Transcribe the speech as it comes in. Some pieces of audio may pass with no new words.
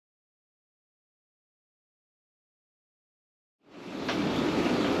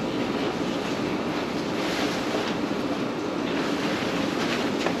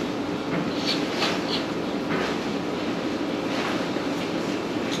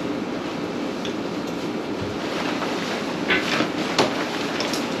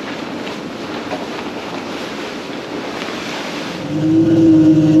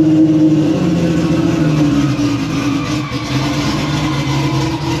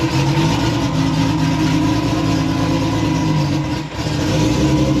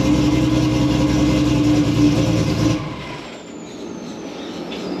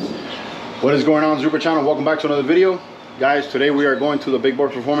What is going on, Supra channel? Welcome back to another video. Guys, today we are going to the Big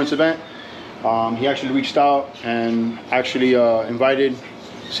Board Performance event. He actually reached out and actually invited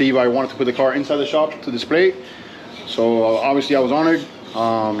to see if I wanted to put the car inside the shop to display it. So obviously I was honored.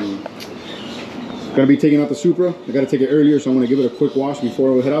 Gonna be taking out the Supra. I gotta take it earlier, so I'm gonna give it a quick wash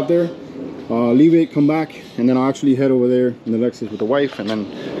before we head out there. Leave it, come back, and then I'll actually head over there in the Lexus with the wife, and then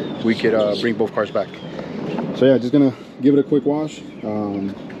we could bring both cars back. So yeah, just gonna give it a quick wash.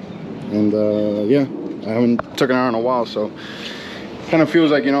 Yeah, I haven't taken it out in a while, so kind of feels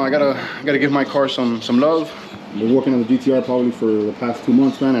like, you know, I gotta give my car some love. I've been working on the GTR probably for the past 2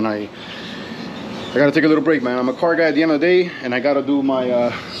 months, man, and I gotta take a little break, man. I'm a car guy at the end of the day, and I gotta do my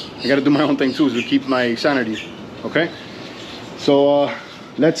own thing too, to keep my sanity. Okay, so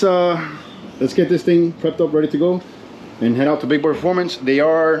let's get this thing prepped up, ready to go, and head out to Big Board Performance. They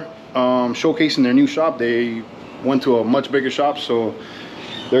are showcasing their new shop. They went to a much bigger shop, so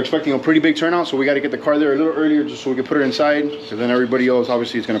they're expecting a pretty big turnout. So we got to get the car there a little earlier, just so we can put it inside, because then everybody else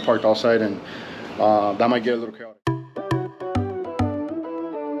obviously is going to park outside, and that might get a little chaotic.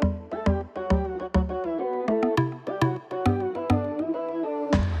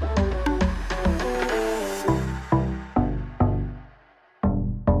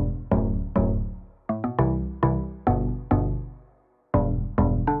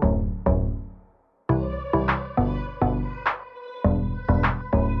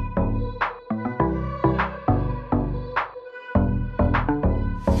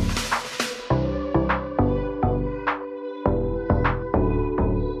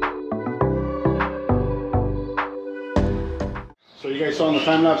 So you guys saw in the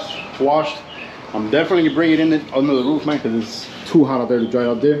time lapse, washed. I'm definitely gonna bring it in under the roof, man, because it's too hot out there to dry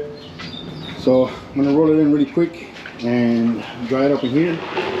out there. So I'm gonna roll it in really quick and dry it up in here,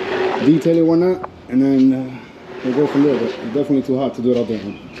 detail it, whatnot, and then we'll go from there. But it's definitely too hot to do it out there,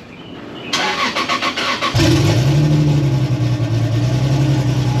 man.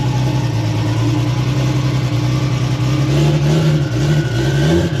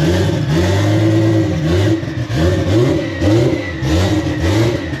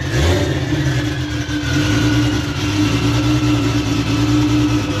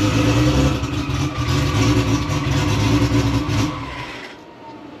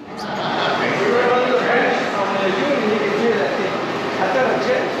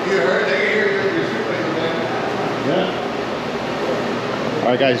 All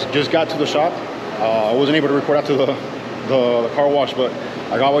right, guys, just got to the shop. I wasn't able to record after the car wash, but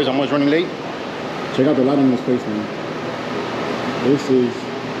like always, I'm always running late. Check out the lighting in this place, man. This is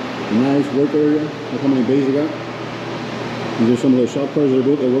a nice work area. Look how many bays they got. These are some of the shop cars they're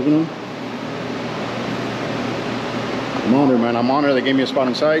working on. I'm honored, man. I'm honored they gave me a spot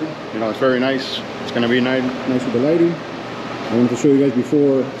inside. You know, it's very nice. It's gonna be nice with the lighting. I wanted to show you guys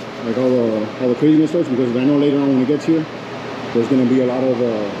before, like all the craziness starts, because I know later on when it gets here, there's going to be a lot of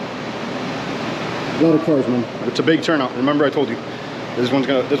cars, man. It's a big turnout. Remember I told you, this one's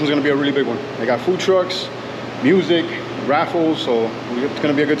gonna be a really big one. They got food trucks, music, raffles, so it's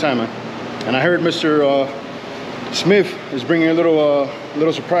gonna be a good time, man. And I heard Mr. Smith is bringing a little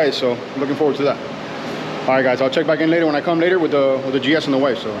surprise, so I'm looking forward to that. All right, guys, I'll check back in later when I come later with the GS and the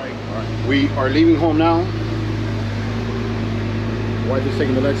wife. So all right. We are leaving home now. The wife is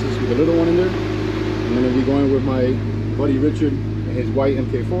taking the Lexus with the little one in there. I'm gonna be going with my buddy Richard and his white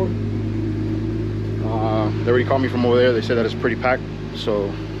MK4. They already called me from over there. They said that it's pretty packed, so.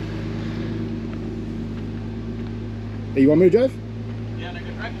 Hey, you want me to drive? Yeah, I can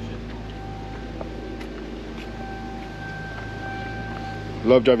drive shit.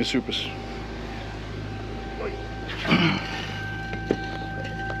 Love driving Supras.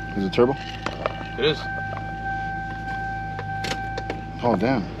 Is it turbo? It is. Oh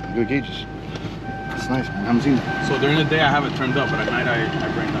damn, good gauges. That's nice, man. I haven't seen it. So during the day I have it turned up, but at night I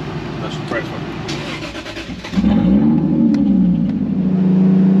bring it up. That's the price for it.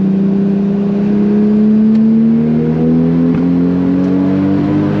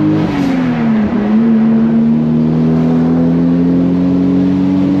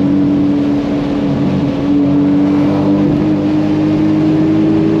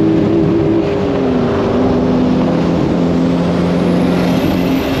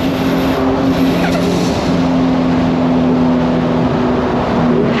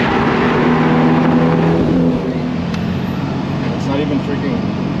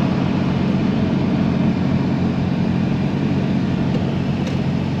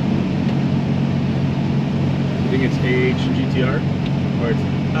 GTR, or it's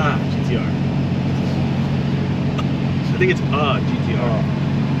GTR. I think it's GTR.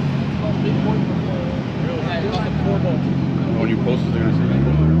 When you post it, they're gonna say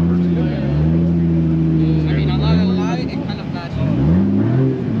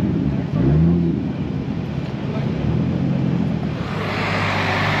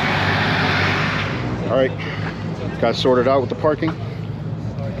Got sorted out with the parking.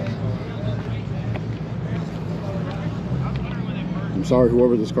 I'm sorry,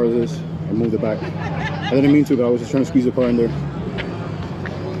 whoever this car is. I moved it back. I didn't mean to, but I was just trying to squeeze the car in there.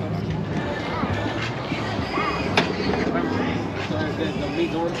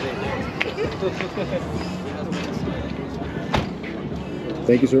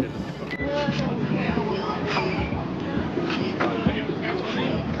 Thank you, sir.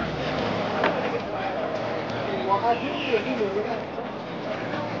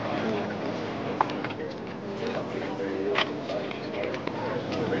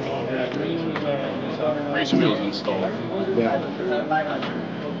 Race wheels installed. Yeah.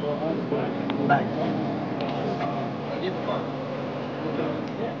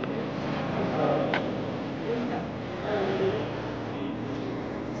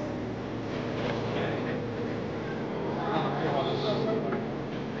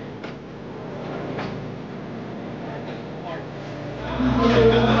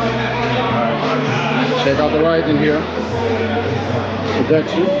 Check out the rides in here. The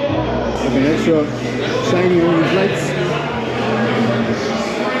Dexter. Like an extra shiny orange lights.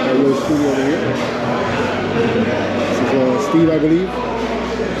 Got a little studio over here. This is Steve, I believe.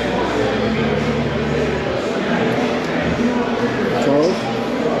 Charles.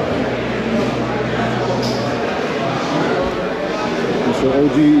 Mr.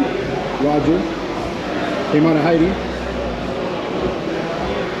 OG Roger. Came out of Heidi.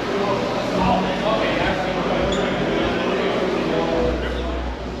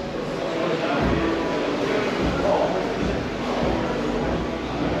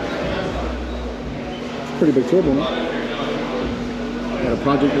 Pretty big turbo, man. Got a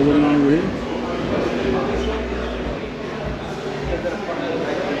project they're working on over here.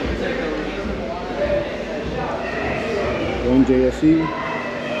 One JSE,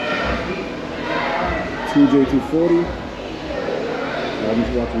 2 J240. I'm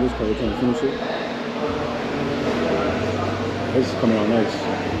just watching this car, we're trying to finish it. This is coming out nice.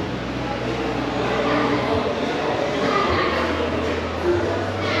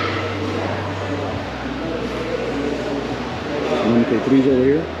 MK3's over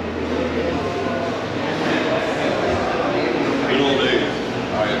here.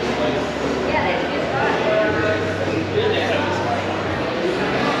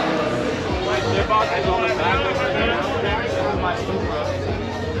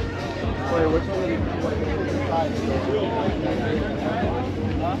 Wait, which one is it?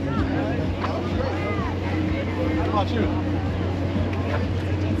 How about you?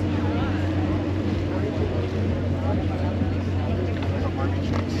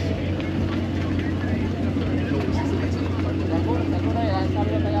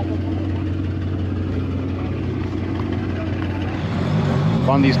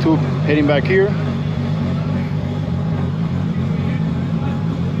 Found these two heading back here.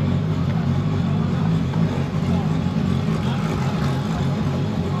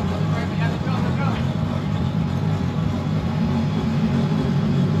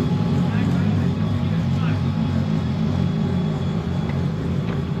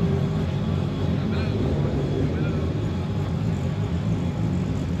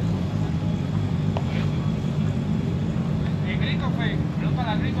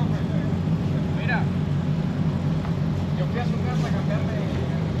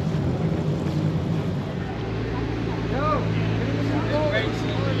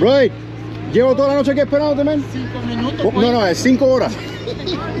 Right. Llevo toda la noche aquí esperándote, man. 5 minutos. Oh, no, es 5 horas.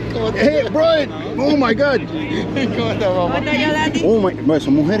 Hey, bro. Oh my God. ¿Cómo está, mamá? Oh my, man,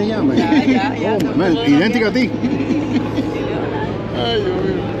 son mujeres ya, man. Ya. Oh, man, idéntica a ti. Ay, Dios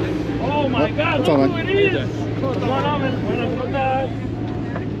mío. Oh my God, What's up, look man? who it is. What's going on,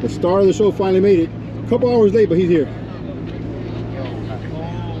 man? The star of the show finally made it. A couple hours late, but he's here.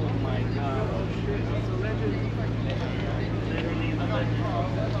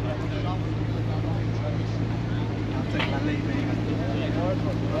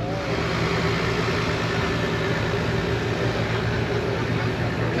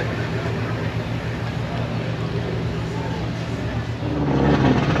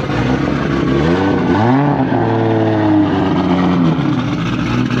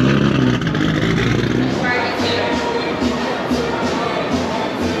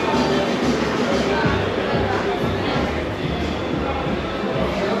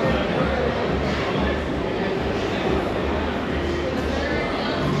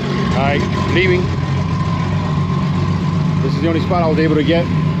 Alright, leaving. This is the only spot I was able to get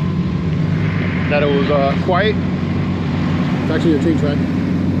that it was quiet. It's actually a train track.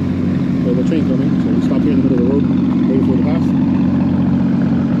 So the train coming, so we stopped here in the middle of the road, waiting for it to pass.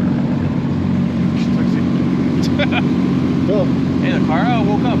 So, Hey, the car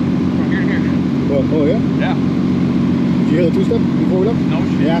woke up from here to here. oh yeah? Yeah. Did you hear the two-step before we left? No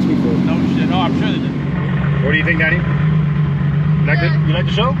shit. They asked me for it. No shit. Oh, I'm sure they did. What do you think, Danny? You like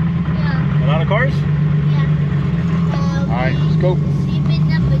the show? Yeah. A lot of cars? Yeah. Alright, let's go. Sleeping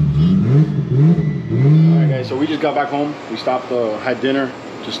number 3. Alright guys, so we just got back home. We stopped, had dinner,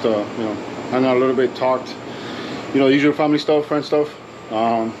 just you know, hung out a little bit, talked, you know, usual family stuff, friend stuff.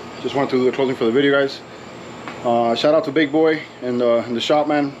 Just wanted to do the closing for the video, guys. Shout out to Big Boy and the shop,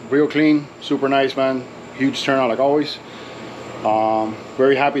 man. Real clean, super nice, man. Huge turnout like always.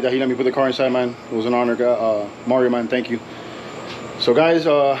 Very happy that he let me put the car inside, man. It was an honor, Mario, man. Thank you. So guys,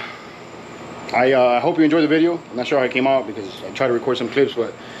 I hope you enjoyed the video. I'm not sure how it came out because I tried to record some clips,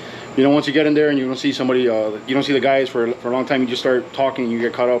 but you know, once you get in there and you don't see somebody, you don't see the guys for a long time, you just start talking and you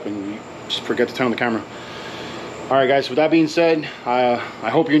get caught up and you just forget to turn on the camera. All right guys, with that being said, I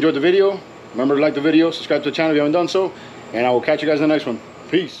hope you enjoyed the video. Remember to like the video, subscribe to the channel if you haven't done so, and I will catch you guys in the next one.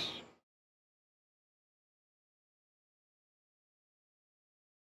 Peace.